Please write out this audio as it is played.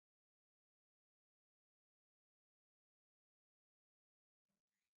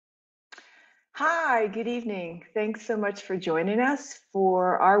Hi, good evening. Thanks so much for joining us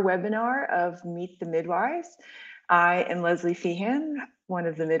for our webinar of Meet the Midwives. I am Leslie Feehan, one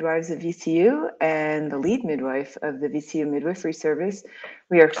of the midwives at VCU and the lead midwife of the VCU midwifery service.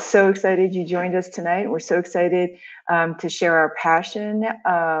 We are so excited you joined us tonight. We're so excited to share our passion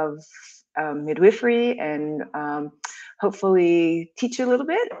of midwifery and hopefully teach you a little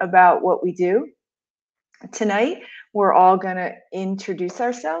bit about what we do. Tonight, we're all going to introduce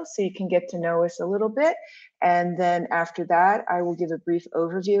ourselves so you can get to know us a little bit. And then after that, I will give a brief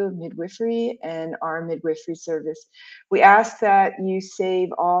overview of midwifery and our midwifery service. We ask that you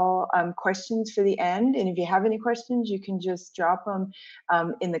save all questions for the end. And if you have any questions, you can just drop them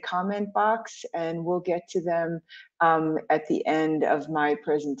in the comment box and we'll get to them at the end of my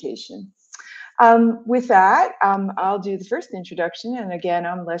presentation. With that, I'll do the first introduction. And again,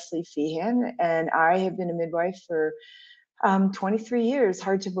 I'm Leslie Feehan, and I have been a midwife for 23 years,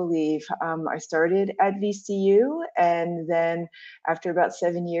 hard to believe. I started at VCU, and then after about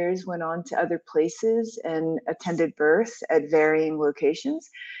 7 years, went on to other places and attended births at varying locations.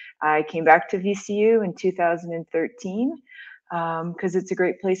 I came back to VCU in 2013. Because it's a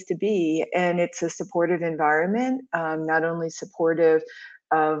great place to be, and it's a supportive environment, not only supportive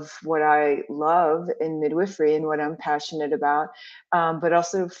of what I love in midwifery and what I'm passionate about, but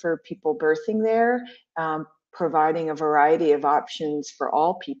also for people birthing there, providing a variety of options for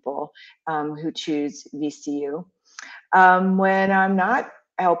all people who choose VCU. When I'm not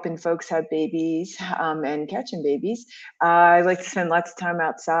helping folks have babies and catching babies, I like to spend lots of time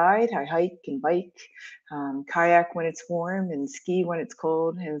outside. I hike and bike, kayak when it's warm, and ski when it's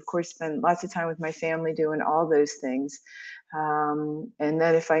cold, and of course spend lots of time with my family doing all those things. And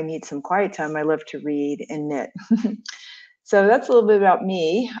then if I need some quiet time, I love to read and knit. So that's a little bit about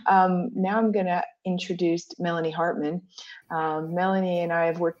me. Now I'm going to introduce Melanie Hartman. Melanie and I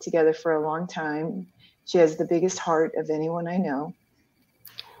have worked together for a long time. She has the biggest heart of anyone I know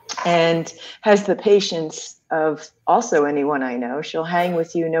and has the patience of also anyone I know. She'll hang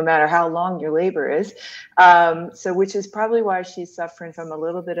with you no matter how long your labor is. So which is probably why she's suffering from a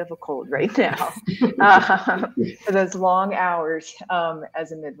little bit of a cold right now for those long hours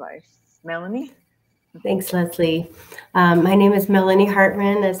as a midwife. Melanie? Thanks, Leslie. My name is Melanie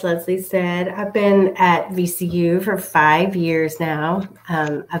Hartman. As Leslie said, I've been at VCU for 5 years now.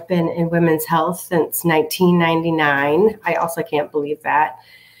 I've been in women's health since 1999. I also can't believe that,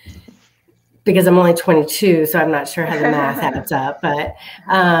 because I'm only 22, so I'm not sure how the math adds up. But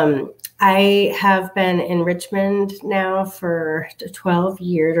I have been in Richmond now for 12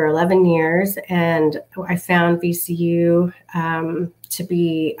 years or 11 years, and I found VCU to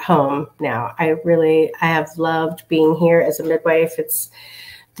be home now. I have loved being here as a midwife. It's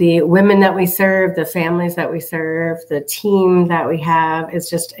the women that we serve, the families that we serve, the team that we have is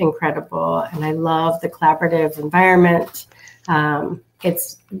just incredible. And I love the collaborative environment.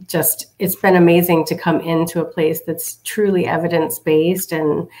 It's been amazing to come into a place that's truly evidence-based.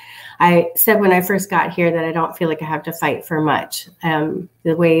 And I said when I first got here that I don't feel like I have to fight for much.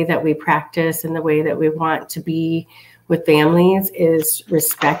 The way that we practice and the way that we want to be with families is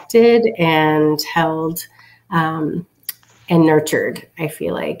respected and held and nurtured, I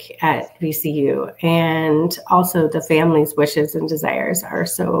feel like, at VCU. And also the family's wishes and desires are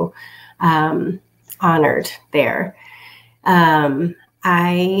so honored there.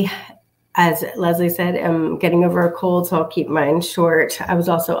 I, as Leslie said, am getting over a cold, so I'll keep mine short. I was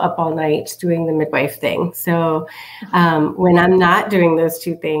also up all night doing the midwife thing. So when I'm not doing those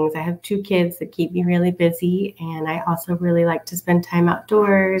two things, I have 2 kids that keep me really busy. And I also really like to spend time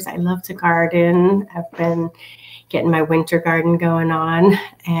outdoors. I love to garden. I've been getting my winter garden going on.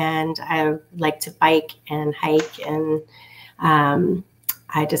 And I like to bike and hike. And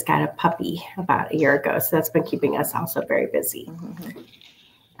I just got a puppy about a year ago, so that's been keeping us also very busy.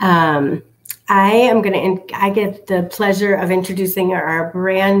 I get the pleasure of introducing our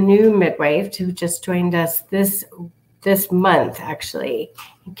brand new midwife who just joined us this month, actually,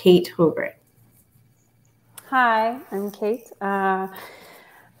 Kate Hobart. Hi, I'm Kate. I'm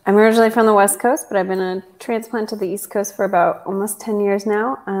originally from the West Coast, but I've been a transplant to the East Coast for about almost 10 years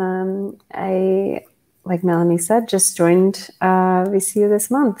now. I, like Melanie said, just joined VCU this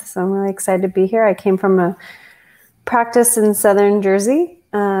month, so I'm really excited to be here. I came from a practice in Southern Jersey,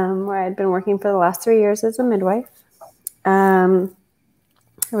 where I'd been working for the last 3 years as a midwife. I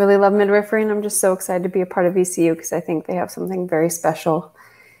really love midwifery, and I'm just so excited to be a part of VCU because I think they have something very special,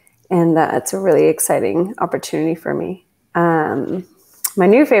 and it's a really exciting opportunity for me. My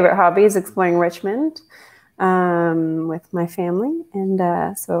new favorite hobby is exploring Richmond with my family.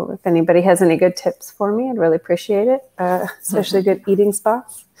 And so if anybody has any good tips for me, I'd really appreciate it, especially good eating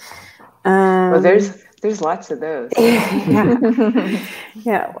spots. Well, there's lots of those. Yeah.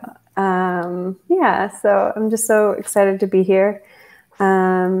 Yeah. Yeah. So I'm just so excited to be here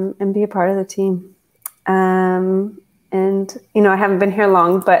and be a part of the team. And, I haven't been here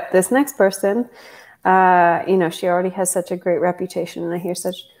long, but this next person, she already has such a great reputation, and I hear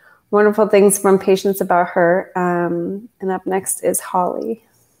such wonderful things from patients about her. And up next is Holly.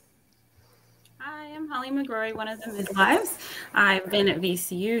 Hi, I'm Holly McGrory, one of the midwives. I've been at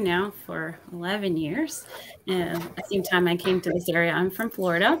VCU now for 11 years. At the same time I came to this area, I'm from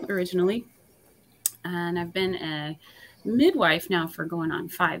Florida originally, and I've been a midwife now for going on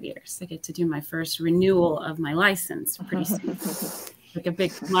 5 years. I get to do my first renewal of my license pretty soon. Like a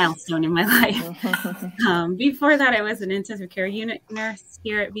big milestone in my life. Before that, I was an intensive care unit nurse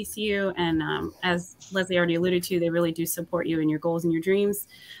here at VCU. And as Leslie already alluded to, they really do support you in your goals and your dreams.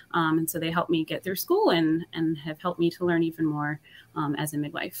 And so they helped me get through school and have helped me to learn even more as a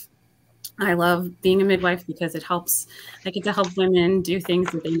midwife. I love being a midwife because I get to help women do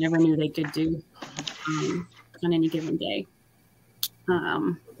things that they never knew they could do on any given day.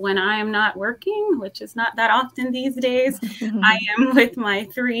 When I am not working, which is not that often these days, I am with my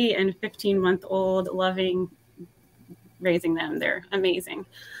 3 and 15-month-old, loving raising them. They're amazing.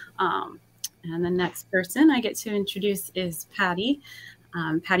 And the next person I get to introduce is Patty,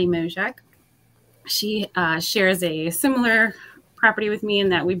 Patty Mojak. She shares a similar property with me in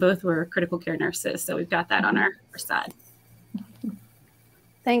that we both were critical care nurses. So we've got that on our side.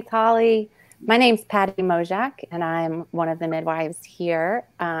 Thanks, Holly. My name's Patty Mojak, and I'm one of the midwives here.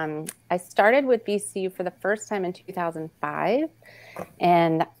 I started with VCU for the first time in 2005.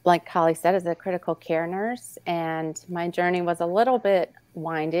 And like Holly said, as a critical care nurse. And my journey was a little bit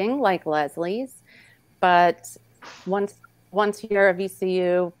winding, like Leslie's. But once you're a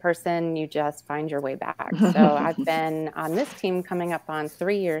VCU person, you just find your way back. So I've been on this team coming up on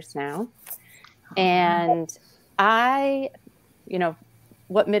 3 years now. And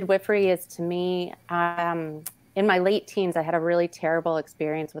what midwifery is to me, in my late teens, I had a really terrible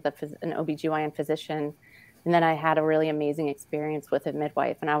experience with an OBGYN physician. And then I had a really amazing experience with a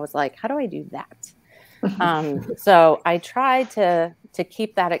midwife. And I was like, how do I do that? So I tried to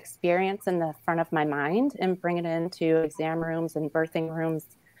keep that experience in the front of my mind and bring it into exam rooms and birthing rooms.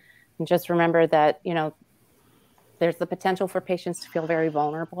 And just remember that, there's the potential for patients to feel very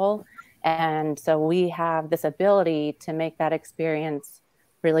vulnerable. And so we have this ability to make that experience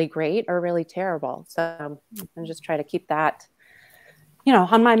really great or really terrible. So I just try to keep that,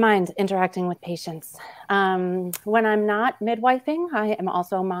 on my mind, interacting with patients. When I'm not midwifing, I am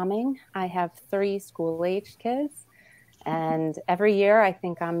also momming. I have 3 school-aged kids. And every year I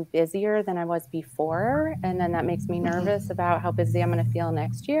think I'm busier than I was before. And then that makes me nervous about how busy I'm going to feel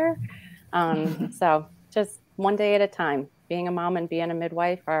next year. So just one day at a time. Being a mom and being a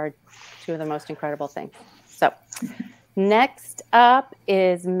midwife are 2 of the most incredible things. So next up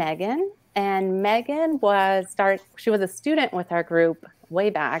is Megan. And Megan she was a student with our group way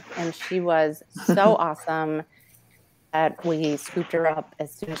back, and she was so awesome that we scooped her up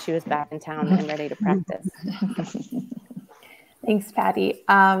as soon as she was back in town and ready to practice. Thanks, Patty.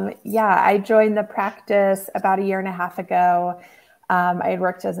 I joined the practice about 1.5 years ago. I had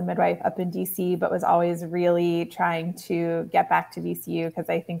worked as a midwife up in DC, but was always really trying to get back to VCU because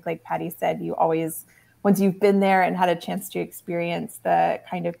I think, like Patty said, you always, once you've been there and had a chance to experience the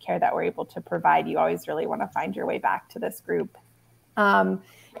kind of care that we're able to provide, you always really want to find your way back to this group.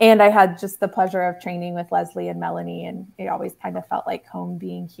 And I had just the pleasure of training with Leslie and Melanie, and it always kind of felt like home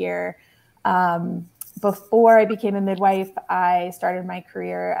being here. Before I became a midwife, I started my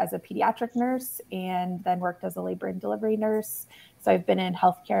career as a pediatric nurse and then worked as a labor and delivery nurse. So I've been in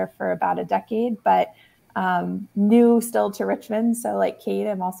healthcare for about a decade, but new still to Richmond. So like Kate,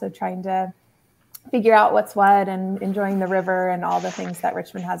 I'm also trying to figure out what's what and enjoying the river and all the things that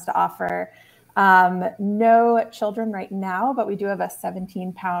Richmond has to offer. No children right now, but we do have a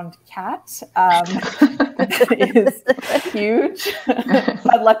 17-pound cat. That is huge,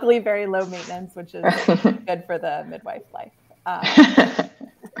 but luckily very low maintenance, which is good for the midwife life.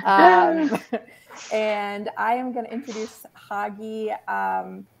 And I am going to introduce Hagi.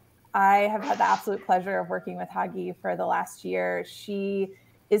 I have had the absolute pleasure of working with Hagi for the last year. She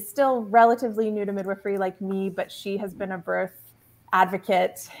is still relatively new to midwifery like me, but she has been a birth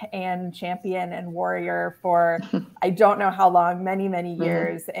advocate and champion and warrior for I don't know how long, many, many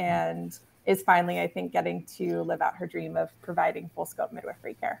years, and is finally, I think, getting to live out her dream of providing full scope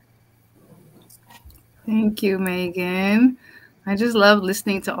midwifery care. Thank you, Megan. I just love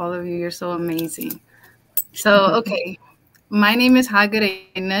listening to all of you. You're so amazing. So, okay. My name is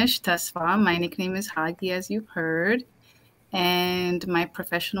Hagi Tasfa. My nickname is Hagi, as you've heard. and my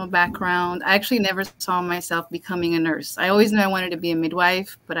professional background. I actually never saw myself becoming a nurse. I always knew I wanted to be a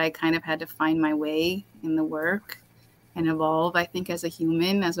midwife, but I kind of had to find my way in the work and evolve, I think, as a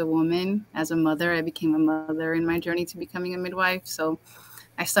human, as a woman, as a mother. I became a mother in my journey to becoming a midwife. So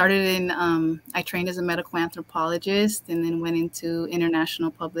I started I trained as a medical anthropologist and then went into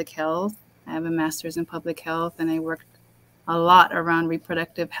international public health. I have a master's in public health, and I worked a lot around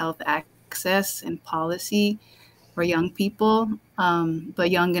reproductive health access and policy for young people. But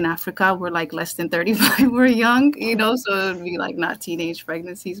young in Africa, we're like less than 35, we're young, so it would be like not teenage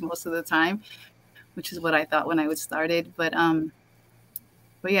pregnancies most of the time, which is what I thought when I started. But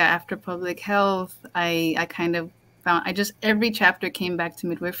yeah, after public health, I kind of found, every chapter came back to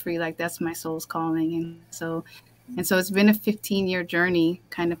midwifery, like that's my soul's calling. And so it's been a 15-year journey,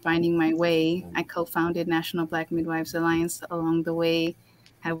 kind of finding my way. I co-founded National Black Midwives Alliance along the way.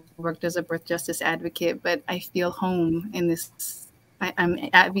 I worked as a birth justice advocate, but I feel home in this. I'm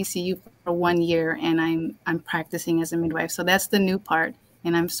at VCU for 1 year, and I'm practicing as a midwife. So that's the new part.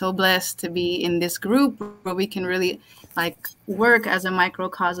 And I'm so blessed to be in this group where we can really like work as a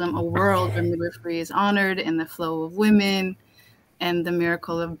microcosm, a world where midwifery is honored and the flow of women and the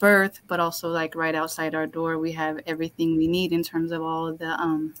miracle of birth, but also like right outside our door, we have everything we need in terms of all of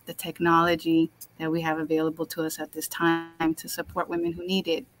the technology that we have available to us at this time to support women who need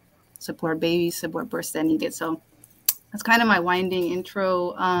it, support babies, support births that need it. So that's kind of my winding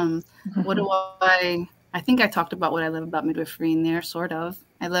intro. What do I think I talked about what I love about midwifery in there, sort of.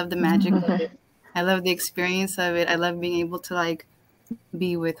 I love the magic of it. I love the experience of it. I love being able to like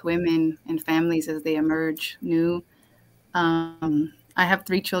be with women and families as they emerge new. I have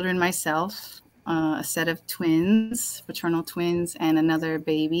 3 children myself, a set of twins, fraternal twins, and another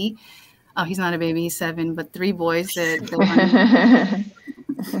baby. Oh, he's not a baby, he's 7, but 3 boys that go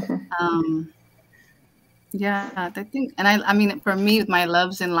on. Yeah, I think, and I mean, for me, with my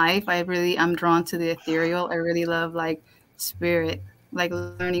loves in life, I'm drawn to the ethereal. I really love like spirit, like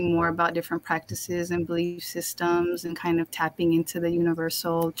learning more about different practices and belief systems and kind of tapping into the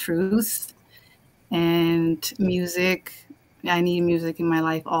universal truth. And music, I need music in my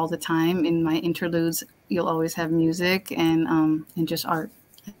life all the time. In my interludes, you'll always have music and just art.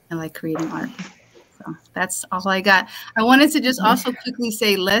 I like creating art. So that's all I got. I wanted to just also quickly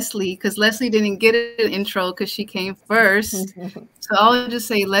say Leslie, because Leslie didn't get an intro because she came first. So I'll just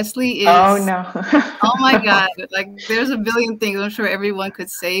say Leslie is, oh no, oh my God, like there's a billion things I'm sure everyone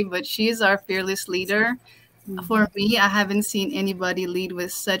could say, but she is our fearless leader. For me, I haven't seen anybody lead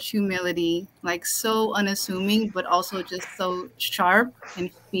with such humility, like so unassuming, but also just so sharp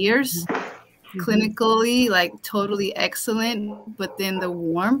and fierce, clinically, like totally excellent. But then the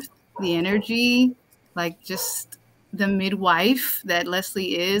warmth, the energy, like just the midwife that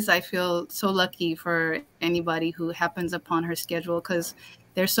Leslie is, I feel so lucky for anybody who happens upon her schedule, because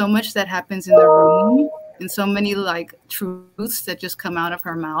there's so much that happens in the room and so many like truths that just come out of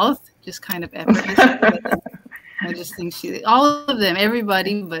her mouth, just kind of effortlessly. I just think all of them,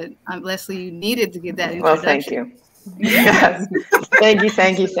 everybody, but Leslie, you needed to get that introduction. Well, thank you. Yes. Thank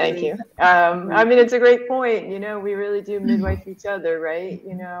you. I mean, it's a great point. We really do midwife each other, right?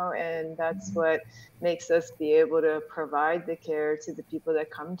 And that's what makes us be able to provide the care to the people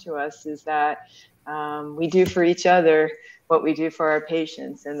that come to us, is that we do for each other what we do for our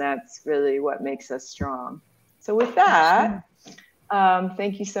patients. And that's really what makes us strong. So with that,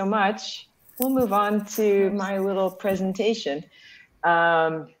 thank you so much. We'll move on to my little presentation.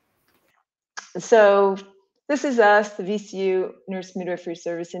 So this is us, the VCU Nurse Midwifery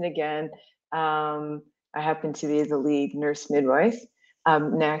Service. And again, I happen to be the lead nurse midwife.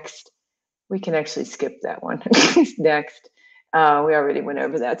 Next, we can actually skip that one. Next, we already went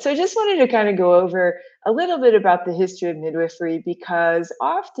over that. So I just wanted to kind of go over a little bit about the history of midwifery, because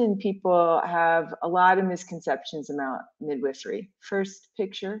often people have a lot of misconceptions about midwifery. First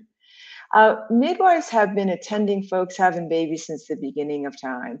picture. Midwives have been attending folks having babies since the beginning of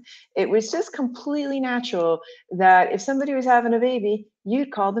time. It was just completely natural that if somebody was having a baby,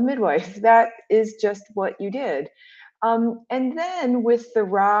 you'd call the midwife. That is just what you did. And then with the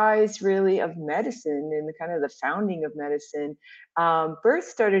rise really of medicine and the kind of the founding of medicine, birth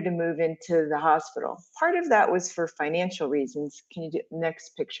started to move into the hospital. Part of that was for financial reasons. Can you do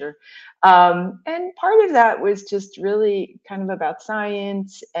next picture? And part of that was just really kind of about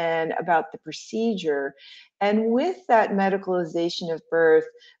science and about the procedure. And with that medicalization of birth,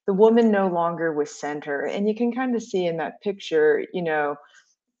 the woman no longer was center. And you can kind of see in that picture,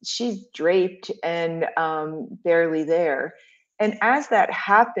 she's draped and barely there. And as that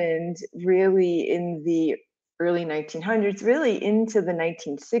happened, really in the early 1900s, really into the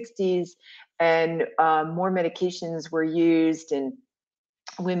 1960s, and more medications were used, and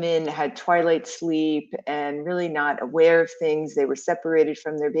women had twilight sleep and really not aware of things. They were separated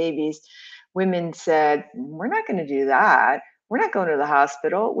from their babies. Women said, we're not going to do that. We're not going to the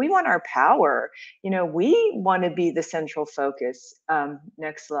hospital. We want our power. You know, we want to be the central focus.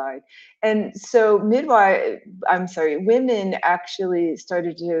 Next slide. And so women actually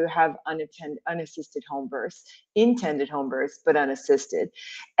started to have unassisted home births, intended home births, but unassisted.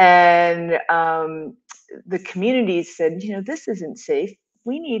 And the communities said, you know, this isn't safe.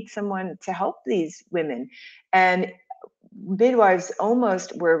 We need someone to help these women. And midwives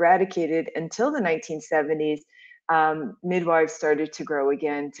almost were eradicated until the 1970s. Midwives started to grow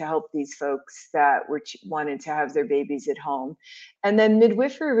again to help these folks that wanted to have their babies at home. And then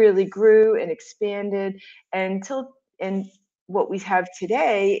midwifery really grew and expanded and what we have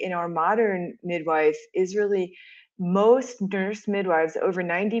today in our modern midwife is really most nurse midwives, over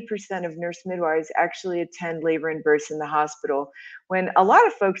 90% of nurse midwives actually attend labor and births in the hospital, when a lot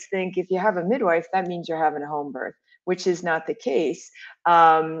of folks think if you have a midwife, that means you're having a home birth, which is not the case.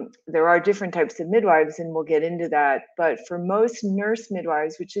 There are different types of midwives, and we'll get into that. But for most nurse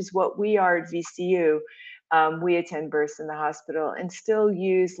midwives, which is what we are at VCU, we attend births in the hospital and still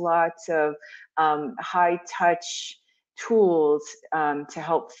use lots of high touch tools to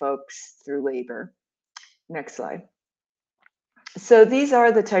help folks through labor. Next slide. So these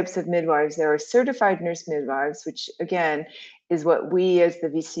are the types of midwives. There are certified nurse midwives, which again is what we as the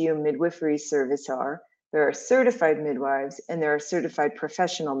VCU midwifery service are. There are certified midwives, and there are certified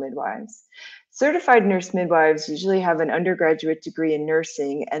professional midwives. Certified nurse midwives usually have an undergraduate degree in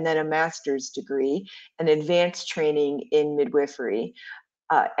nursing and then a master's degree and advanced training in midwifery.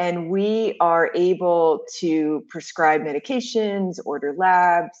 And we are able to prescribe medications, order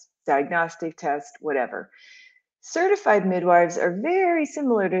labs, diagnostic tests, whatever. Certified midwives are very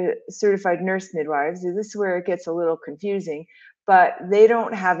similar to certified nurse midwives. This is where it gets a little confusing, but they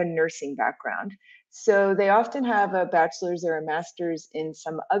don't have a nursing background. So they often have a bachelor's or a master's in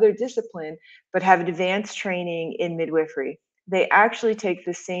some other discipline, but have advanced training in midwifery. They actually take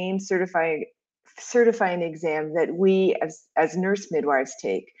the same certifying exam that we as nurse midwives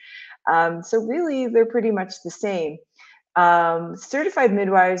take. So really, they're pretty much the same. Certified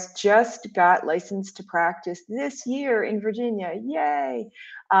midwives just got licensed to practice this year in Virginia, yay!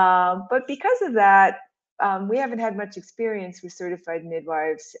 But because of that, we haven't had much experience with certified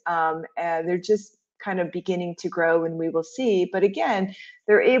midwives, and they're just kind of beginning to grow, and we will see. But again,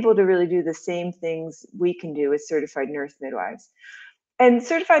 they're able to really do the same things we can do as certified nurse midwives. And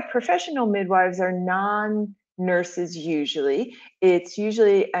certified professional midwives are non-nurses usually. It's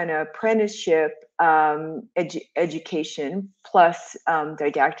usually an apprenticeship education plus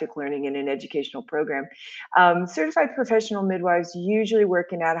didactic learning in an educational program. Certified professional midwives usually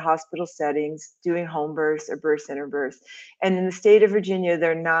work in out-of-hospital settings, doing home births or birth center births. And in the state of Virginia,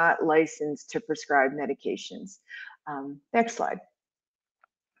 they're not licensed to prescribe medications. Next slide.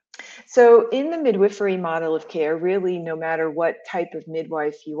 So in the midwifery model of care, really, no matter what type of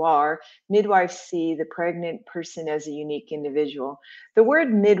midwife you are, midwives see the pregnant person as a unique individual. The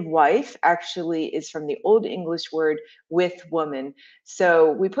word midwife actually is from the Old English word with woman.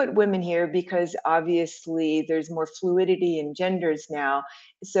 So we put women here because obviously there's more fluidity in genders now.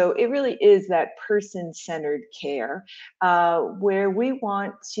 So it really is that person-centered care, where we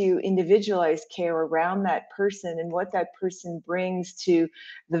want to individualize care around that person and what that person brings to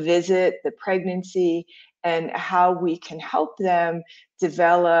the visit, the pregnancy, and how we can help them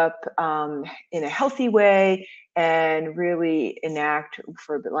develop in a healthy way and really enact,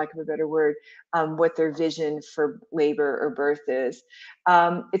 for lack of a better word, what their vision for labor or birth is.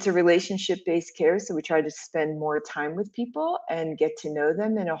 It's a relationship-based care, so we try to spend more time with people and get to know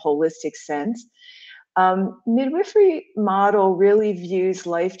them in a holistic sense. Midwifery model really views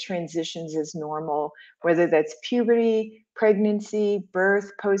life transitions as normal, whether that's puberty, pregnancy,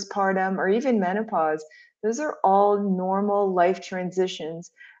 birth, postpartum, or even menopause. Those are all normal life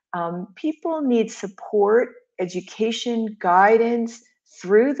transitions. People need support, education, guidance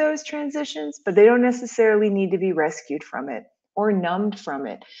through those transitions, but they don't necessarily need to be rescued from it or numbed from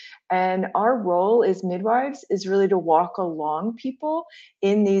it. And our role as midwives is really to walk along people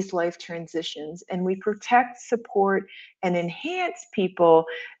in these life transitions, and we protect, support, and enhance people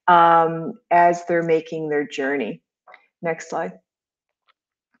as they're making their journey. Next slide.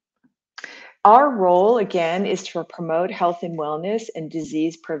 Our role, again, is to promote health and wellness and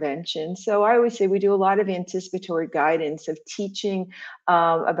disease prevention. So I always say we do a lot of anticipatory guidance of teaching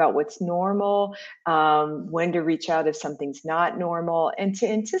about what's normal, when to reach out if something's not normal, and to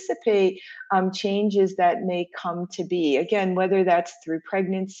anticipate changes that may come to be. Again, whether that's through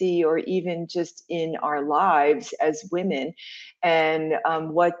pregnancy or even just in our lives as women, and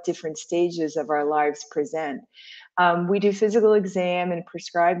what different stages of our lives present. We do physical exam and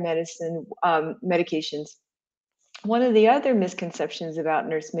prescribe medicine, medications. One of the other misconceptions about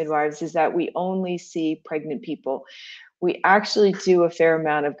nurse midwives is that we only see pregnant people. We actually do a fair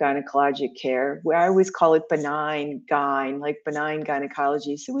amount of gynecologic care. I always call it benign gyne, like benign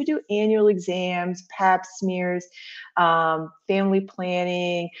gynecology. So we do annual exams, pap smears, family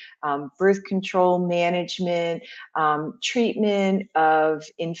planning, birth control management, treatment of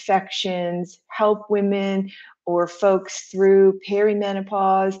infections, help women or folks through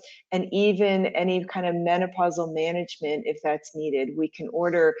perimenopause, and even any kind of menopausal management if that's needed. We can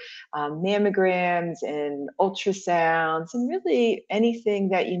order mammograms and ultrasounds and really anything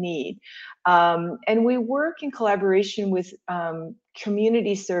that you need. And we work in collaboration with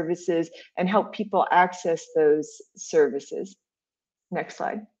community services and help people access those services. Next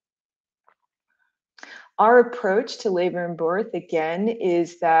slide. Our approach to labor and birth, again,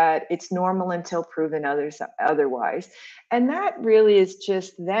 is that it's normal until proven otherwise. And that really is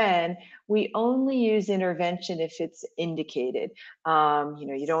just then, we only use intervention if it's indicated.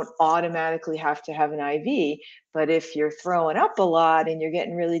 You don't automatically have to have an IV, but if you're throwing up a lot and you're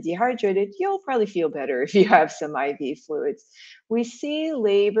getting really dehydrated, you'll probably feel better if you have some IV fluids. We see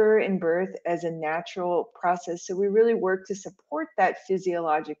labor and birth as a natural process, so we really work to support that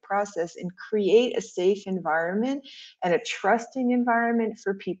physiologic process and create a safe environment and a trusting environment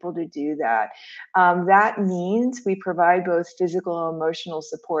for people to do that. That means we provide both physical and emotional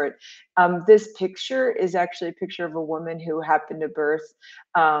support. This picture is actually a picture of a woman who happened to birth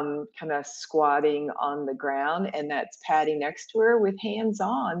kind of squatting on the ground, and that's Patty next to her with hands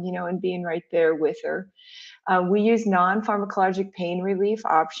on, and being right there with her. We use non-pharmacologic pain relief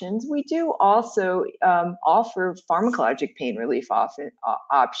options. We do also offer pharmacologic pain relief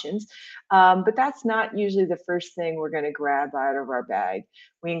options, but that's not usually the first thing we're going to grab out of our bag.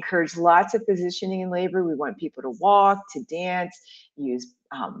 We encourage lots of positioning in labor. We want people to walk, to dance, use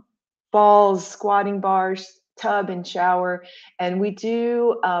balls, squatting bars, tub and shower. And we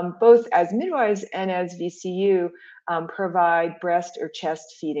do, both as midwives and as VCU, provide breast or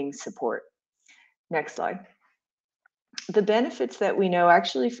chest feeding support. Next slide. The benefits that we know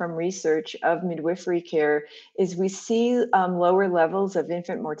actually from research of midwifery care is we see lower levels of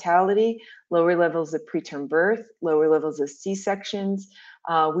infant mortality, lower levels of preterm birth, lower levels of C-sections.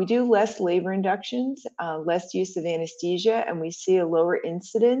 We do less labor inductions, less use of anesthesia, and we see a lower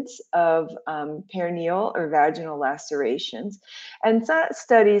incidence of perineal or vaginal lacerations. And some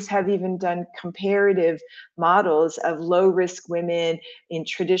studies have even done comparative models of low-risk women in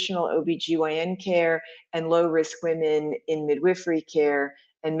traditional OBGYN care and low-risk women in midwifery care,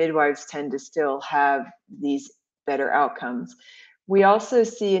 and midwives tend to still have these better outcomes. We also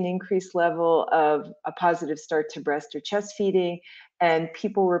see an increased level of a positive start to breast or chest feeding, and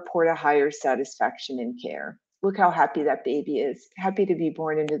people report a higher satisfaction in care. Look how happy that baby is, happy to be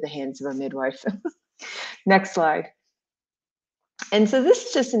born into the hands of a midwife. Next slide. And so this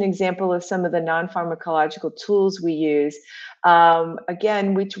is just an example of some of the non-pharmacological tools we use.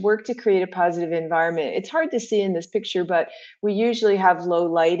 Again, we work to create a positive environment. It's hard to see in this picture, but we usually have low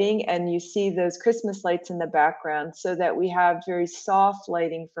lighting, and you see those Christmas lights in the background so that we have very soft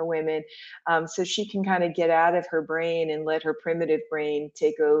lighting for women, so she can kind of get out of her brain and let her primitive brain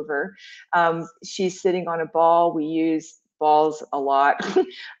take over. She's sitting on a ball. We use balls a lot,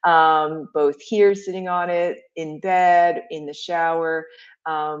 both here sitting on it, in bed, in the shower.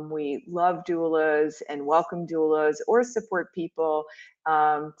 We love doulas and welcome doulas or support people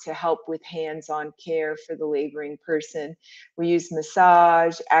to help with hands-on care for the laboring person. We use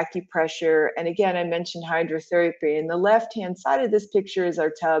massage, acupressure, and again, I mentioned hydrotherapy. And the left-hand side of this picture is our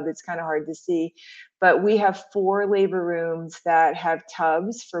tub. It's kind of hard to see, but we have 4 labor rooms that have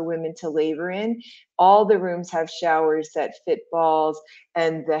tubs for women to labor in. All the rooms have showers that fit balls,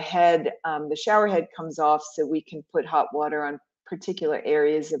 and the head, the shower head comes off so we can put hot water on particular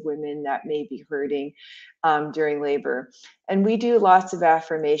areas of women that may be hurting during labor. And we do lots of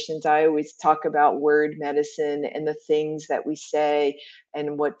affirmations. I always talk about word medicine, and the things that we say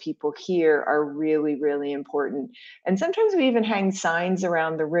and what people hear are really, really important. And sometimes we even hang signs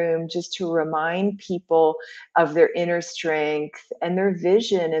around the room just to remind people of their inner strength and their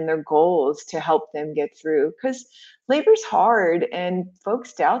vision and their goals to help them get through. Because labor's hard and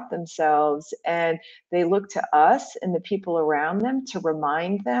folks doubt themselves, and they look to us and the people around them to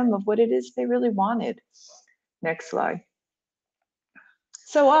remind them of what it is they really wanted. Next slide.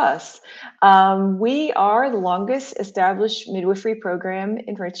 So us, we are the longest established midwifery program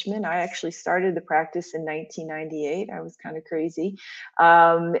in Richmond. I actually started the practice in 1998. I was kind of crazy,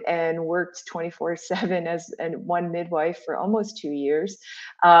 and worked 24/7 as one midwife for almost 2 years.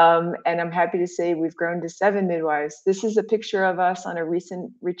 And I'm happy to say we've grown to 7 midwives. This is a picture of us on a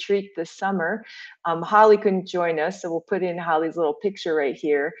recent retreat this summer. Holly couldn't join us, so we'll put in Holly's little picture right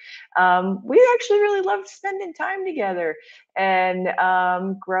here. We actually really loved spending time together and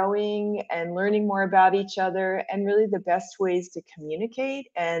growing and learning more about each other, and really the best ways to communicate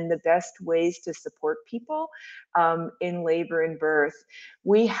and the best ways to support people in labor and birth.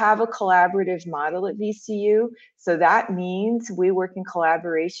 We have a collaborative model at VCU, so that means we work in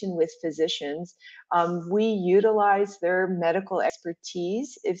collaboration with physicians. We utilize their medical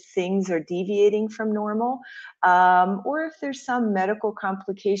expertise if things are deviating from normal, or if there's some medical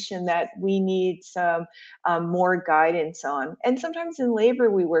complication that we need some more guidance on. And sometimes in labor,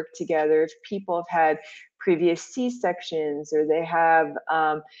 we work together if people have had previous C-sections or they have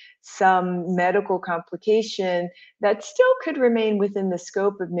some medical complication that still could remain within the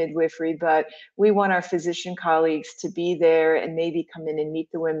scope of midwifery, but we want our physician colleagues to be there and maybe come in and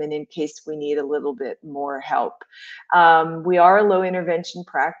meet the women in case we need a little bit more help. We are a low intervention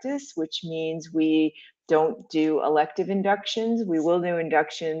practice, which means we don't do elective inductions. We will do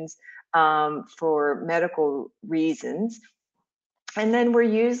inductions for medical reasons. And then we're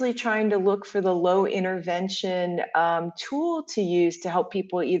usually trying to look for the low intervention tool to use to help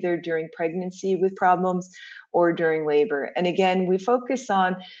people either during pregnancy with problems or during labor. And again, we focus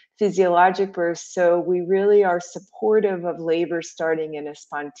on physiologic birth, so we really are supportive of labor starting in a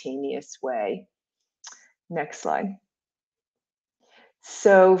spontaneous way. Next slide.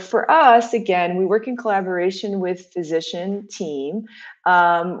 So for us, again, we work in collaboration with physician team.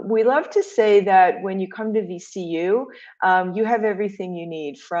 We love to say that when you come to VCU, you have everything you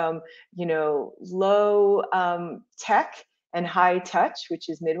need from, low tech and high touch, which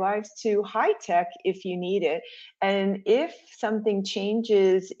is midwives, to high tech if you need it. And if something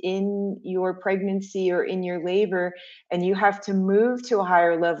changes in your pregnancy or in your labor and you have to move to a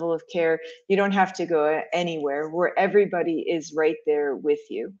higher level of care, you don't have to go anywhere, where everybody is right there with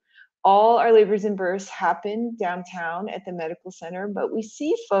you. All our labors and births happen downtown at the medical center, but we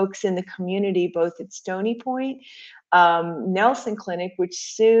see folks in the community, both at Stony Point, Nelson Clinic,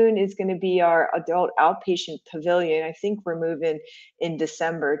 which soon is going to be our adult outpatient pavilion. I think we're moving in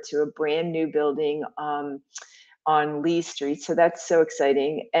December to a brand new building on Lee Street. So that's so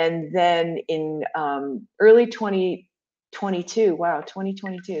exciting. And then in early 2022, wow,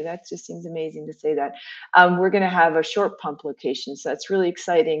 2022, that just seems amazing to say that. We're going to have a short pump location. So that's really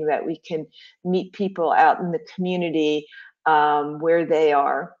exciting that we can meet people out in the community where they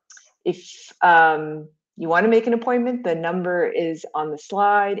are. If you want to make an appointment, the number is on the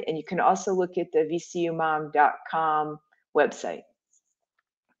slide, and you can also look at the vcumom.com website.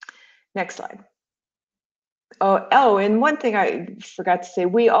 Next slide. Oh, and one thing I forgot to say,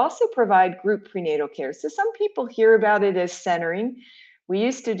 we also provide group prenatal care. So some people hear about it as centering. We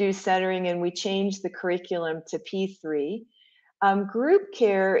used to do centering, and we changed the curriculum to P3. Group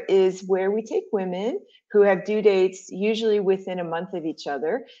care is where we take women who have due dates usually within a month of each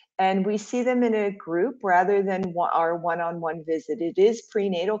other, and we see them in a group rather than our one-on-one visit. It is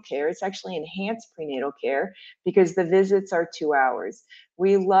prenatal care. It's actually enhanced prenatal care because the visits are 2 hours.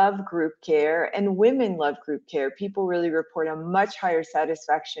 We love group care, and women love group care. People really report a much higher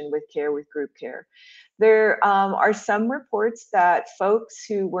satisfaction with care with group care. There are some reports that folks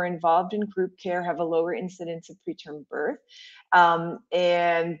who were involved in group care have a lower incidence of preterm birth,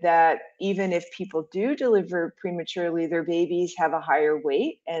 and that even if people do deliver prematurely, their babies have a higher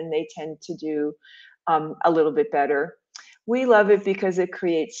weight and they tend to do a little bit better. We love it because it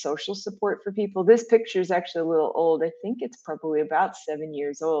creates social support for people. This picture is actually a little old. I think it's probably about 7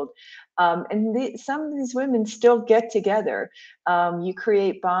 years old. And some of these women still get together. You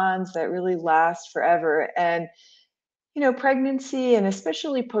create bonds that really last forever. And pregnancy and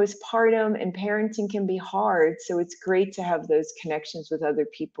especially postpartum and parenting can be hard. So it's great to have those connections with other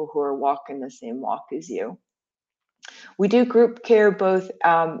people who are walking the same walk as you. We do group care both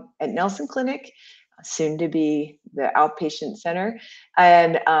at Nelson Clinic, soon to be the outpatient center,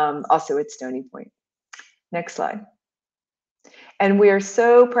 and also at Stony Point. Next slide. And we are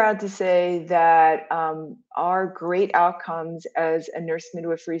so proud to say that our great outcomes as a nurse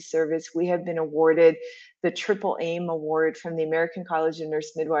midwifery service, we have been awarded the Triple AIM Award from the American College of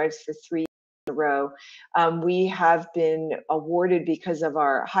Nurse Midwives for 3 years in a row. We have been awarded because of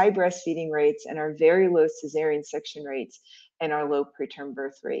our high breastfeeding rates and our very low cesarean section rates and our low preterm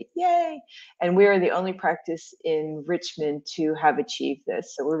birth rate. Yay! And we are the only practice in Richmond to have achieved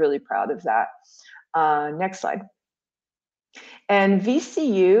this. So we're really proud of that. Next slide. And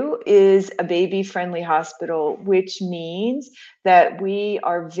VCU is a baby-friendly hospital, which means that we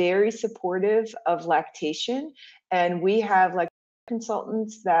are very supportive of lactation, and we have like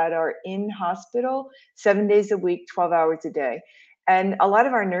consultants that are in hospital 7 days a week, 12 hours a day. And a lot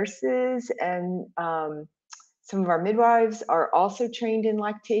of our nurses and some of our midwives are also trained in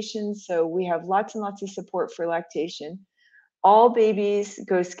lactation, so we have lots and lots of support for lactation. All babies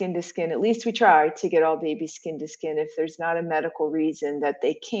go skin to skin. At least we try to get all babies skin to skin if there's not a medical reason that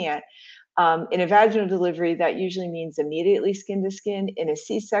they can't. In a vaginal delivery, that usually means immediately skin to skin. In a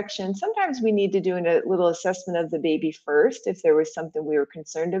C-section, sometimes we need to do a little assessment of the baby first if there was something we were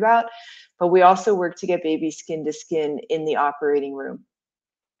concerned about. But we also work to get babies skin to skin in the operating room.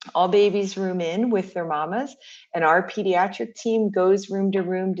 All babies room in with their mamas, and our pediatric team goes room to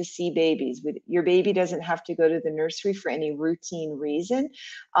room to see babies. Your baby doesn't have to go to the nursery for any routine reason.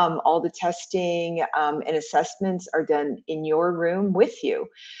 All the testing and assessments are done in your room with you.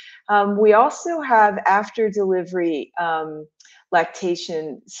 We also have after delivery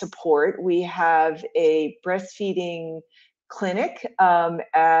lactation support. We have a breastfeeding clinic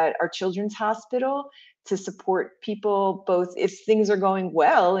at our children's hospital to support people, both if things are going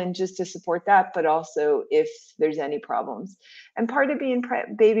well and just to support that, but also if there's any problems. And part of being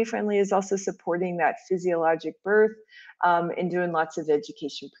baby friendly is also supporting that physiologic birth and doing lots of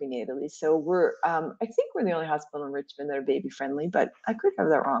education prenatally. So we're, I think we're the only hospital in Richmond that are baby friendly, but I could have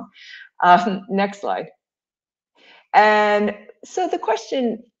that wrong. Next slide. And so the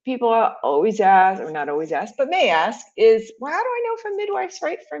question people always ask, or not always ask, but may ask is, well, how do I know if a midwife's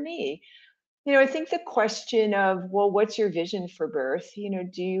right for me? You know, I think the question of, well, what's your vision for birth? You know,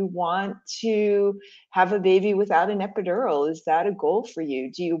 do you want to have a baby without an epidural? Is that a goal for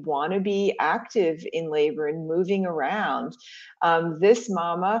you? Do you want to be active in labor and moving around? This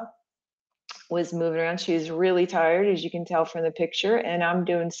mama was moving around. She was really tired, as you can tell from the picture, and I'm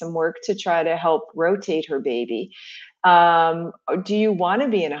doing some work to try to help rotate her baby. Do you want to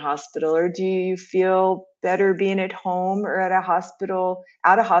be in a hospital, or do you feel better being at home or at a hospital,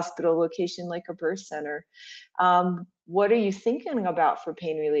 at a hospital location like a birth center? What are you thinking about for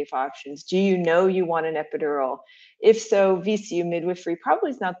pain relief options? Do you know you want an epidural? If so, VCU midwifery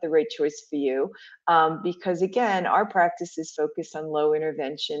probably is not the right choice for you because, again, our practice is focused on low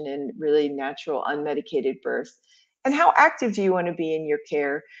intervention and really natural unmedicated birth. And how active do you want to be in your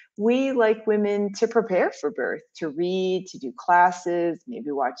care? We like women to prepare for birth, to read, to do classes, maybe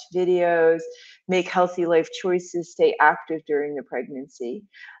watch videos, make healthy life choices, stay active during the pregnancy.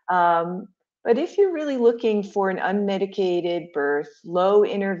 But if you're really looking for an unmedicated birth, low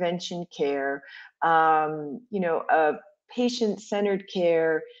intervention care, you know, a patient-centered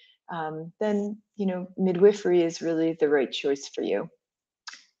care, then, you know, midwifery is really the right choice for you.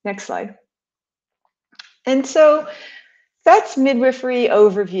 Next slide. And so that's midwifery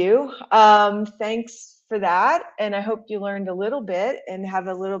overview. Thanks for that. And I hope you learned a little bit and have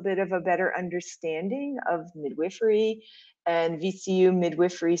a little bit of a better understanding of midwifery and VCU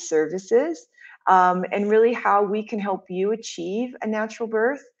midwifery services, and really how we can help you achieve a natural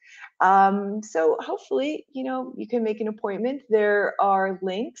birth. So hopefully, you know, you can make an appointment. There are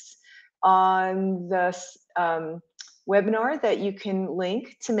links on the webinar that you can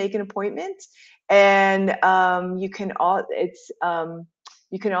link to make an appointment. And you can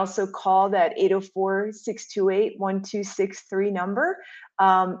also call that 804-628-1263 number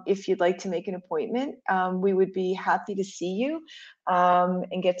if you'd like to make an appointment. We would be happy to see you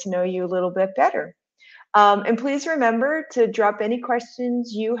and get to know you a little bit better. And please remember to drop any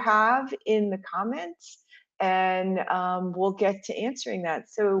questions you have in the comments, and we'll get to answering that.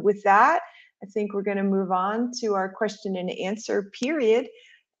 So with that, I think we're going to move on to our question and answer period,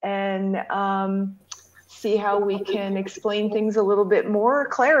 and see how we can explain things a little bit more,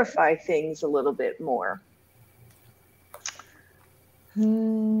 clarify things a little bit more.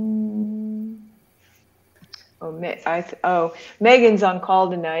 Oh, Megan's on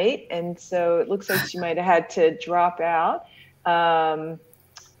call tonight, and so it looks like she might have had to drop out.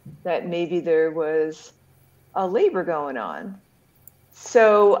 That maybe there was a labor going on.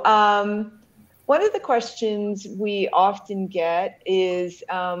 So, well, one of the questions we often get is,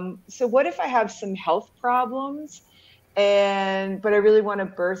 so what if I have some health problems but I really want to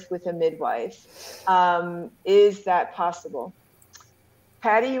birth with a midwife? Is that possible?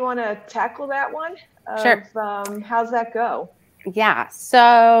 Patty, you want to tackle that one? Sure. How's that go? Yeah.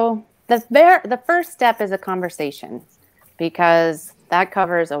 So the first step is a conversation, because that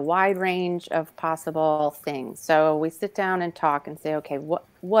covers a wide range of possible things. So we sit down and talk and say, okay,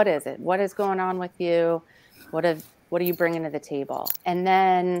 what is it? What is going on with you? What are you bringing to the table? And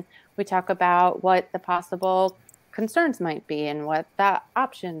then we talk about what the possible concerns might be and what the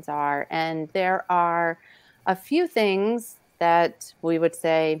options are. And there are a few things that we would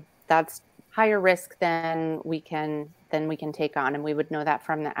say that's higher risk than we can take on, and we would know that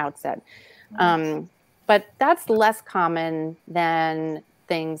from the outset. But that's less common than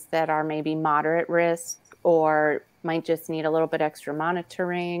things that are maybe moderate risk or might just need a little bit extra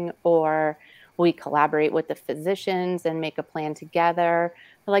monitoring, or we collaborate with the physicians and make a plan together.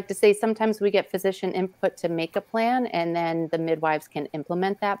 I like to say sometimes we get physician input to make a plan, and then the midwives can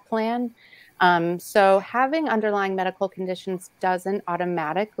implement that plan. So having underlying medical conditions doesn't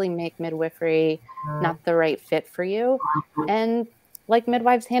automatically make midwifery not the right fit for you. And like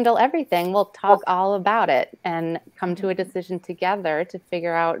midwives handle everything, we'll talk all about it and come to a decision together to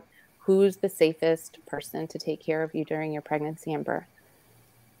figure out who's the safest person to take care of you during your pregnancy and birth.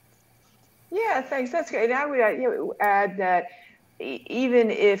 Yeah, thanks. That's great. And I would add that even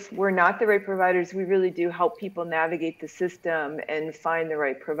if we're not the right providers, we really do help people navigate the system and find the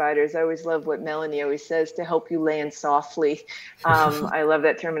right providers. I always love what Melanie always says, to help you land softly. I love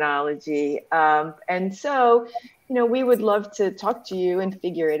that terminology. And so, we would love to talk to you and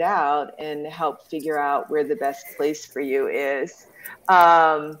figure it out and help figure out where the best place for you is.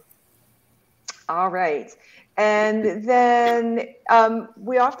 All right. And then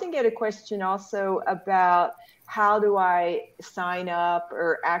we often get a question also about, how do I sign up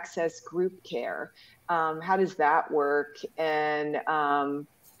or access group care? How does that work? And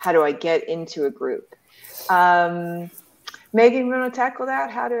how do I get into a group? Megan, you want to tackle that?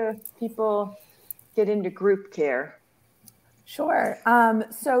 How do people get into group care? Sure.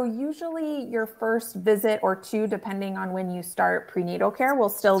 So usually your first visit or two, depending on when you start prenatal care, will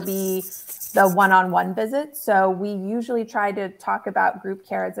still be the one-on-one visit. So we usually try to talk about group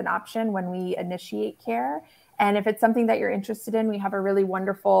care as an option when we initiate care. And if it's something that you're interested in, we have a really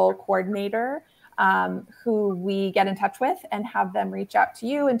wonderful coordinator who we get in touch with and have them reach out to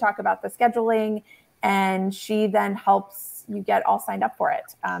you and talk about the scheduling. And she then helps you get all signed up for it.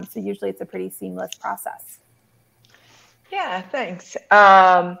 So usually it's a pretty seamless process. Yeah, thanks.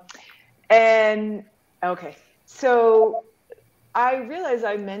 And okay, so I realize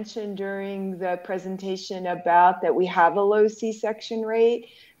I mentioned during the presentation about that we have a low C-section rate.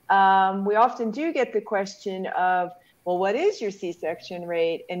 We often do get the question of, well, what is your C-section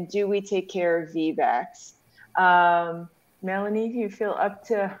rate, and do we take care of VBACs? Melanie, do you feel up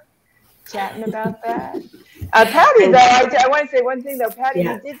to chatting about that? Patty, though, I want to say one thing, though. Patty,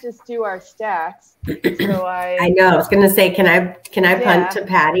 you did just do our stats. So I know. I was going to say, can I punt to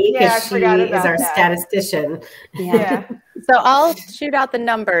Patty, because she is our statistician. Yeah. So I'll shoot out the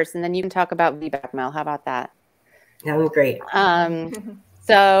numbers, and then you can talk about VBAC, Mel. How about that? Sounds great.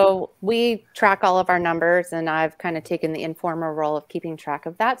 So we track all of our numbers, and I've kind of taken the informal role of keeping track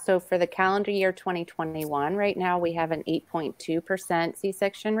of that. So for the calendar year 2021, right now we have an 8.2%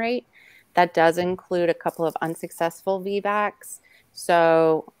 C-section rate. That does include a couple of unsuccessful VBACs.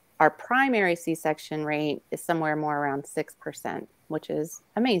 So our primary C-section rate is somewhere more around 6%, which is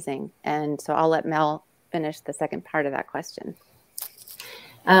amazing. And so I'll let Mel finish the second part of that question.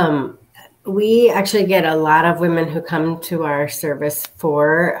 We actually get a lot of women who come to our service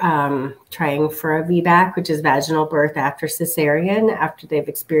for trying for a VBAC, which is vaginal birth after cesarean, after they've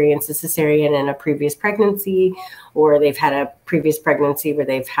experienced a cesarean in a previous pregnancy, or they've had a previous pregnancy where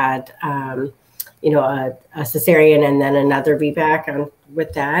they've had, a cesarean and then another VBAC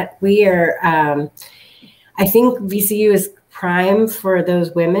with that. We are, I think VCU is prime for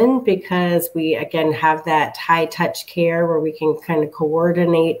those women, because we, again, have that high touch care where we can kind of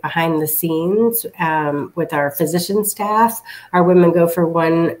coordinate behind the scenes with our physician staff. Our women go for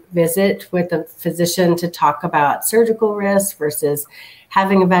one visit with a physician to talk about surgical risks versus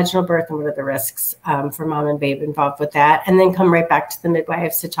having a vaginal birth and what are the risks for mom and babe involved with that, and then come right back to the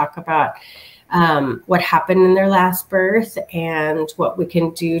midwives to talk about what happened in their last birth and what we can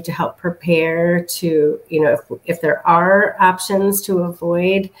do to help prepare to, if there are options to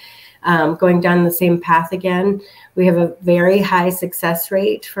avoid going down the same path again. We have a very high success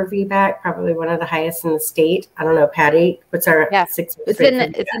rate for VBAC, probably one of the highest in the state. I don't know, Patty, what's our success rate?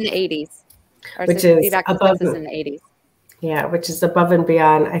 It's in the 80s. Our which is VBAC above census in the 80s. Yeah, which is above and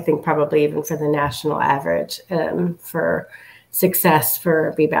beyond, I think, probably even for the national average for success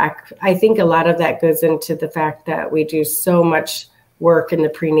for VBAC. I think a lot of that goes into the fact that we do so much work in the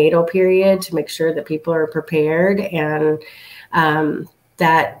prenatal period to make sure that people are prepared, and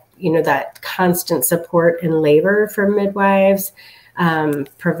that, you know, that constant support in labor for midwives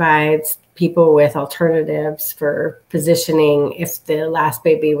provides people with alternatives for positioning. If the last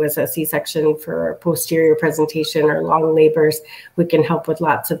baby was a C-section for posterior presentation or long labors, we can help with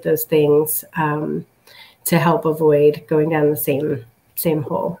lots of those things to help avoid going down the same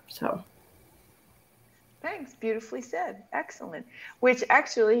hole. So. Thanks, beautifully said. Excellent. Which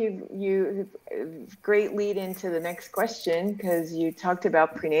actually you great lead into the next question, because you talked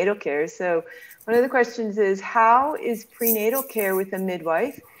about prenatal care. So one of the questions is, how is prenatal care with a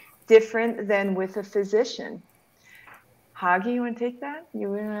midwife different than with a physician? Hagi, you want to take that?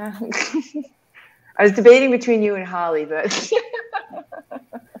 I was debating between you and Holly, but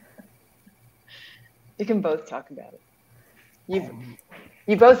you can both talk about it.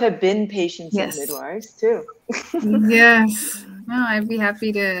 You both have been patients of midwives too. Yes. No, I'd be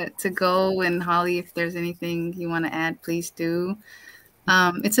happy to go. And Holly, if there's anything you want to add, please do.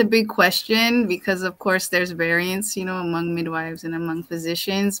 It's a big question because, of course, there's variance, you know, among midwives and among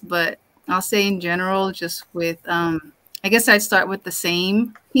physicians. But I'll say in general, just with, I guess I'd start with the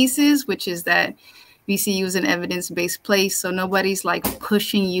same pieces, which is that VCU is an evidence-based place. So nobody's like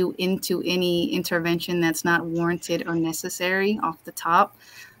pushing you into any intervention that's not warranted or necessary off the top.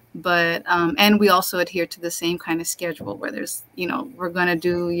 But, and we also adhere to the same kind of schedule where there's, you know, we're going to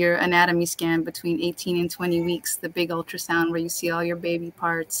do your anatomy scan between 18 and 20 weeks, the big ultrasound where you see all your baby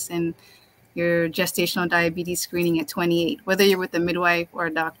parts, and your gestational diabetes screening at 28. Whether you're with a midwife or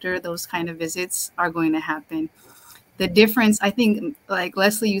a doctor, those kind of visits are going to happen. The difference, I think, like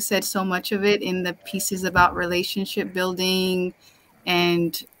Leslie, you said so much of it in the pieces about relationship building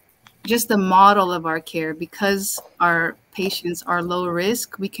and just the model of our care. Because our patients are low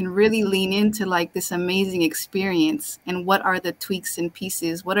risk, we can really lean into like this amazing experience. And what are the tweaks and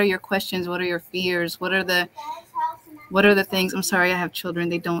pieces? What are your questions? What are your fears? What are the things? I'm sorry, I have children.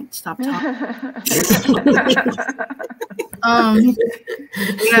 They don't stop talking.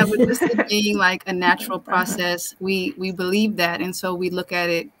 Yeah, but just it being like a natural process, we believe that. And so we look at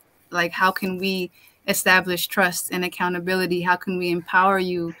it like, how can we establish trust and accountability? How can we empower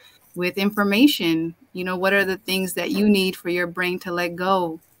you with information? You know, what are the things that you need for your brain to let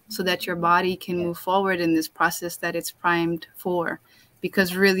go so that your body can move forward in this process that it's primed for?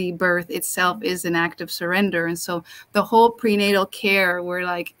 Because really birth itself is an act of surrender. And so the whole prenatal care, we're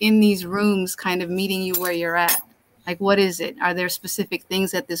like in these rooms kind of meeting you where you're at. Like, what is it? Are there specific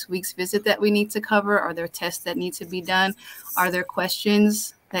things at this week's visit that we need to cover? Are there tests that need to be done? Are there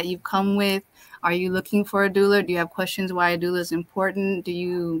questions that you've come with? Are you looking for a doula? Do you have questions why a doula is important? Do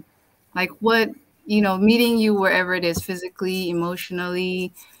you like what, you know, meeting you wherever it is, physically,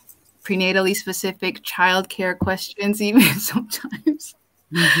 emotionally, prenatally specific, childcare questions even sometimes.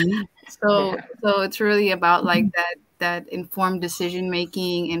 Mm-hmm. So it's really about like that informed decision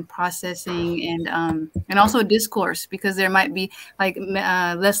making and processing, and also discourse, because there might be, like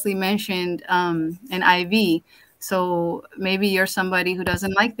Leslie mentioned, an IV. So maybe you're somebody who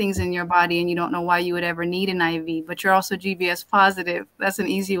doesn't like things in your body and you don't know why you would ever need an IV, but you're also GBS positive. That's an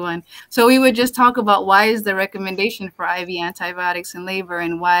easy one. So we would just talk about, why is the recommendation for IV antibiotics in labor,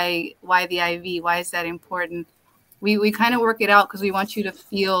 and why the IV? Why is that important? We kind of work it out because we want you to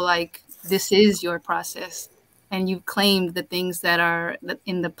feel like this is your process and you've claimed the things that are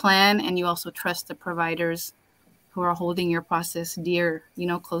in the plan, and you also trust the providers who are holding your process dear, you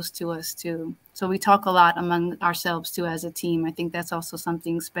know, close to us too. So we talk a lot among ourselves too as a team. I think that's also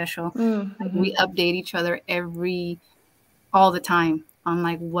something special. Mm-hmm. We update each other all the time on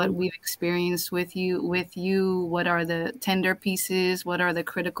like what we've experienced with you, what are the tender pieces, what are the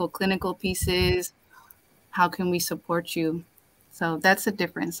critical clinical pieces, how can we support you? So that's a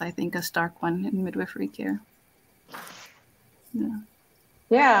difference, I think, a stark one in midwifery care.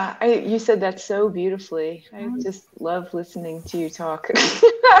 Yeah, you said that so beautifully. I just love listening to you talk.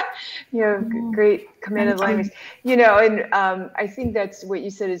 You have great command of language. You know, and I think that's what you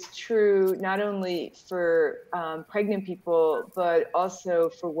said is true, not only for pregnant people, but also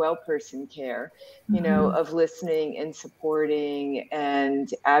for well person care, you know, of listening and supporting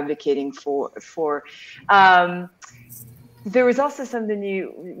and advocating for. There was also something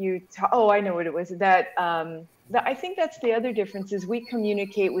I know what it was, that I think that's the other difference, is we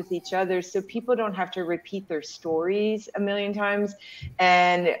communicate with each other so people don't have to repeat their stories a million times.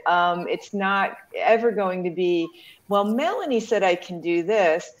 And it's not ever going to be well, Melanie said I can do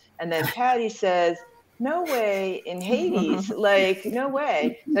this. And then Patty says, no way in Hades, like, no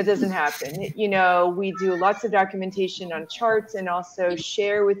way, that doesn't happen. You know, we do lots of documentation on charts and also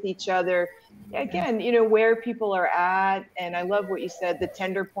share with each other, again, you know, where people are at. And I love what you said, the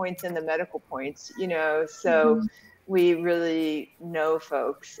tender points and the medical points, you know, so we really know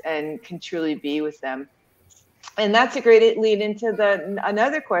folks and can truly be with them. And that's a great lead into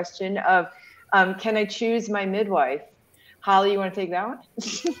another question of, can I choose my midwife? Holly, you want to take that one?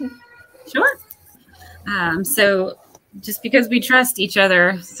 Sure. So just because we trust each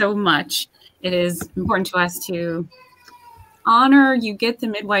other so much, it is important to us to honor you get the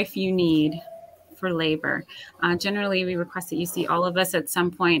midwife you need for labor. Generally, we request that you see all of us at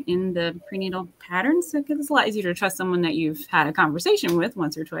some point in the prenatal pattern. So it's a lot easier to trust someone that you've had a conversation with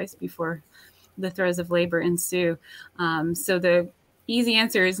once or twice before the throes of labor ensue. So the easy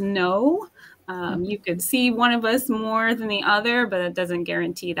answer is no. You could see one of us more than the other, but it doesn't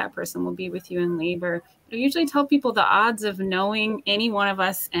guarantee that person will be with you in labor. I usually tell people the odds of knowing any one of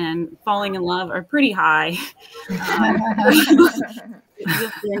us and falling in love are pretty high. You're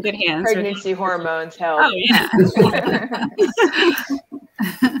in good hands. Pregnancy hormones help. Oh, yeah.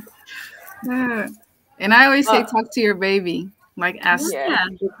 And I always say, talk to your baby. Like, ask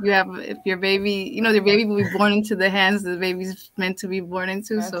if your baby, you know, your baby will be born into the hands the baby's meant to be born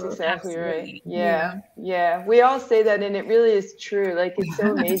into. That's so exactly right. Yeah. We all say that, and it really is true. Like, it's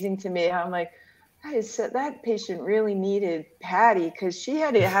so amazing to me how I'm like, that patient really needed Patty because she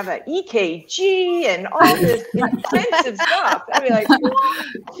had to have an EKG and all this intensive stuff. I'd be like, what?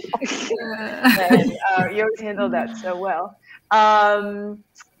 And you always handle that so well.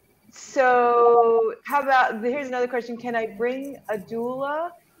 So how about, here's another question. Can I bring a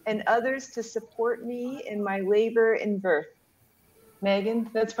doula and others to support me in my labor and birth? Megan,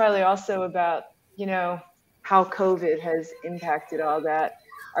 that's probably also about, you know, how COVID has impacted all that,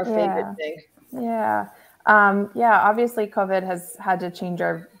 our favorite thing. Yeah. Obviously COVID has had to change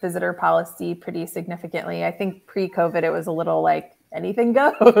our visitor policy pretty significantly. I think pre-COVID, it was a little like anything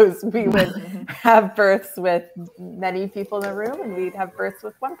goes. We would have births with many people in the room and we'd have births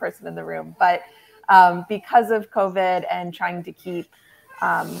with one person in the room. But because of COVID and trying to keep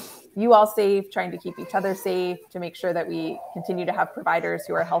you all safe, trying to keep each other safe, to make sure that we continue to have providers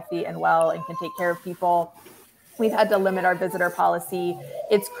who are healthy and well and can take care of people, we've had to limit our visitor policy.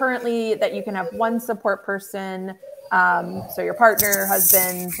 It's currently that you can have one support person. So your partner,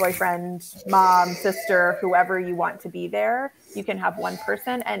 husband, boyfriend, mom, sister, whoever you want to be there, you can have one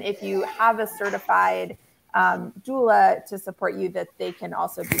person. And if you have a certified doula to support you, that they can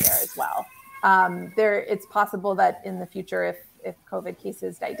also be there as well. It's possible that in the future, if COVID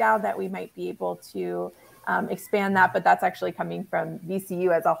cases die down, that we might be able to expand that, but that's actually coming from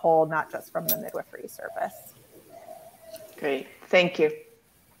VCU as a whole, not just from the midwifery service. Great, thank you.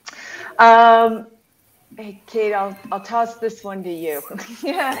 Hey, Kate, I'll toss this one to you.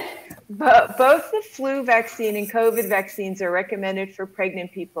 But both the flu vaccine and COVID vaccines are recommended for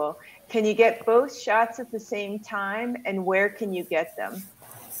pregnant people. Can you get both shots at the same time, and where can you get them?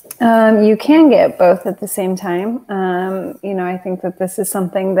 You can get both at the same time. You know, I think that this is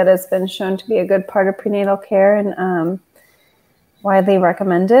something that has been shown to be a good part of prenatal care and widely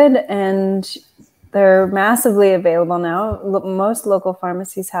recommended. And they're massively available now. Most local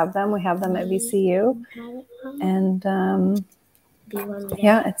pharmacies have them. We have them at VCU. And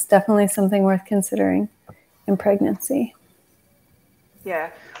yeah, it's definitely something worth considering in pregnancy.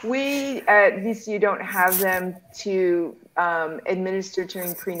 Yeah, we at VCU don't have them to administer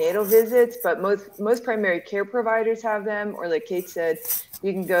during prenatal visits, but most primary care providers have them, or like Kate said,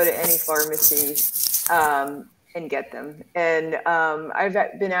 you can go to any pharmacy and get them. And I've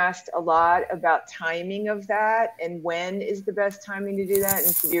been asked a lot about timing of that and when is the best timing to do that.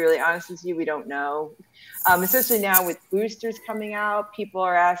 And to be really honest with you, we don't know. Especially now with boosters coming out, people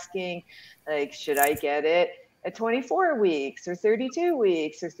are asking, like, should I get it at 24 weeks or 32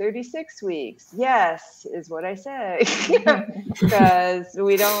 weeks or 36 weeks? Yes, is what I say, because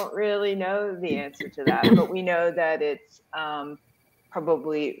we don't really know the answer to that, but we know that it's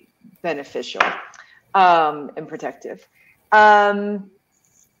probably beneficial and protective. Another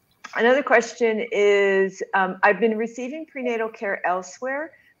question is, I've been receiving prenatal care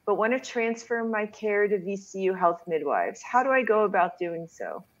elsewhere, but want to transfer my care to VCU Health Midwives. How do I go about doing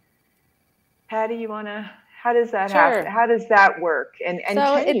so? Patty, how does that happen? How does that work? And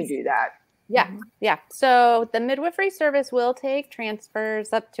so can you do that? Yeah. So the midwifery service will take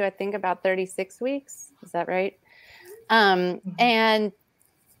transfers up to, I think, about 36 weeks. Is that right? And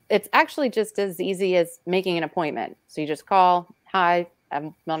it's actually just as easy as making an appointment. So you just call, hi, I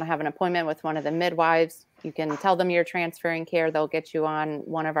want to have an appointment with one of the midwives. You can tell them you're transferring care. They'll get you on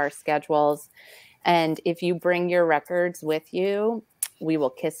one of our schedules. And if you bring your records with you, we will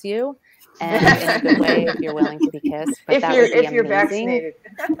kiss you. And in a good way, if you're willing to be kissed. But if you're vaccinated.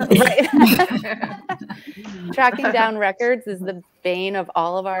 Right. Tracking down records is the bane of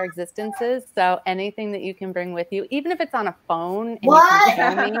all of our existences. So anything that you can bring with you, even if it's on a phone and you can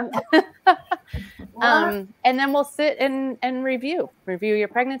show me. And then we'll sit and review your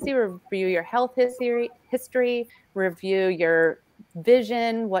pregnancy, review your health history, review your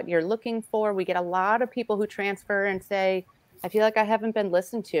vision, what you're looking for. We get a lot of people who transfer and say, I feel like I haven't been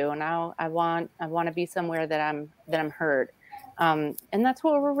listened to, and now I want to be somewhere that I'm heard. And that's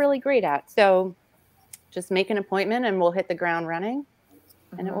what we're really great at. So just make an appointment and we'll hit the ground running,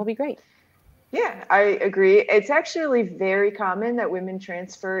 and it will be great. Yeah, I agree. It's actually very common that women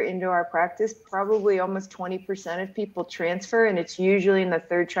transfer into our practice. Probably almost 20% of people transfer, and it's usually in the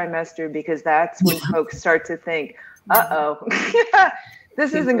third trimester, because that's when folks start to think, uh-oh,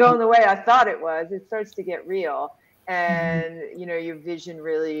 this isn't going the way I thought it was. It starts to get real. And, you know, your vision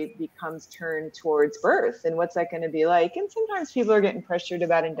really becomes turned towards birth and what's that going to be like. And sometimes people are getting pressured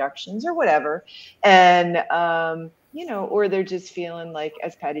about inductions or whatever. And, you know, or they're just feeling like,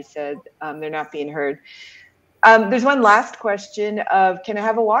 as Patty said, they're not being heard. There's one last question of, can I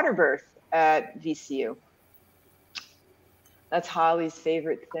have a water birth at VCU? That's Holly's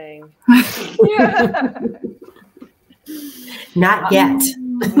favorite thing. Not yet.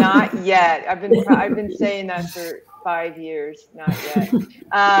 Not yet. I've been saying that for 5 years. Not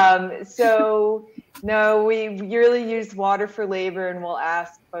yet. So no, we really use water for labor, and we'll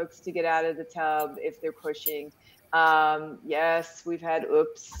ask folks to get out of the tub if they're pushing. Yes, we've had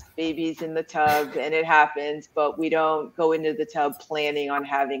babies in the tub, and it happens, but we don't go into the tub planning on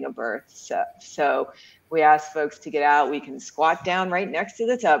having a birth. So we ask folks to get out. We can squat down right next to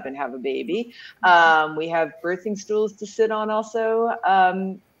the tub and have a baby. We have birthing stools to sit on also,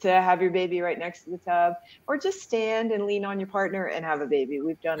 to have your baby right next to the tub, or just stand and lean on your partner and have a baby.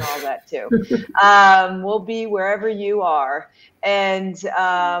 We've done all that too. We'll be wherever you are. And,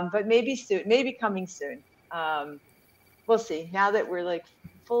 but maybe soon, maybe coming soon. We'll see. Now that we're like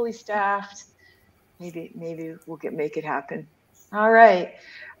fully staffed, maybe we'll make it happen. All right.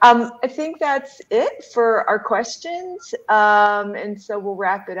 I think that's it for our questions. And so we'll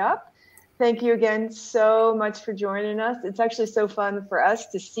wrap it up. Thank you again so much for joining us. It's actually so fun for us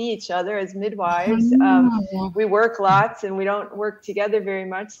to see each other as midwives. We work lots and we don't work together very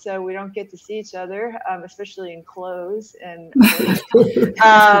much, so we don't get to see each other, especially in clothes. And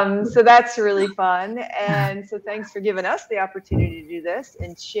so that's really fun. And so thanks for giving us the opportunity to do this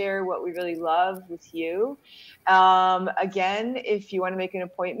and share what we really love with you. Again, if you want to make an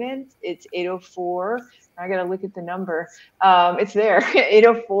appointment, it's 804. I got to look at the number. It's there,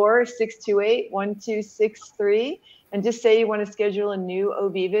 804-628-1263. And just say you want to schedule a new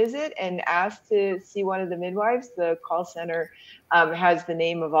OB visit and ask to see one of the midwives. The call center has the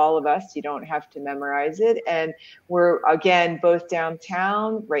name of all of us. You don't have to memorize it. And we're, again, both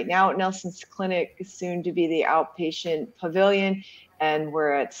downtown, right now at Nelson's Clinic, soon to be the outpatient pavilion, and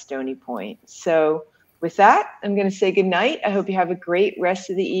we're at Stony Point. So with that, I'm going to say good night. I hope you have a great rest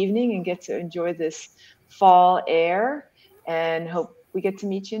of the evening and get to enjoy this fall air, and hope we get to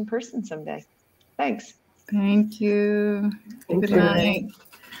meet you in person someday. Thanks. Thank you. Good night.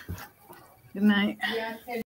 Good night.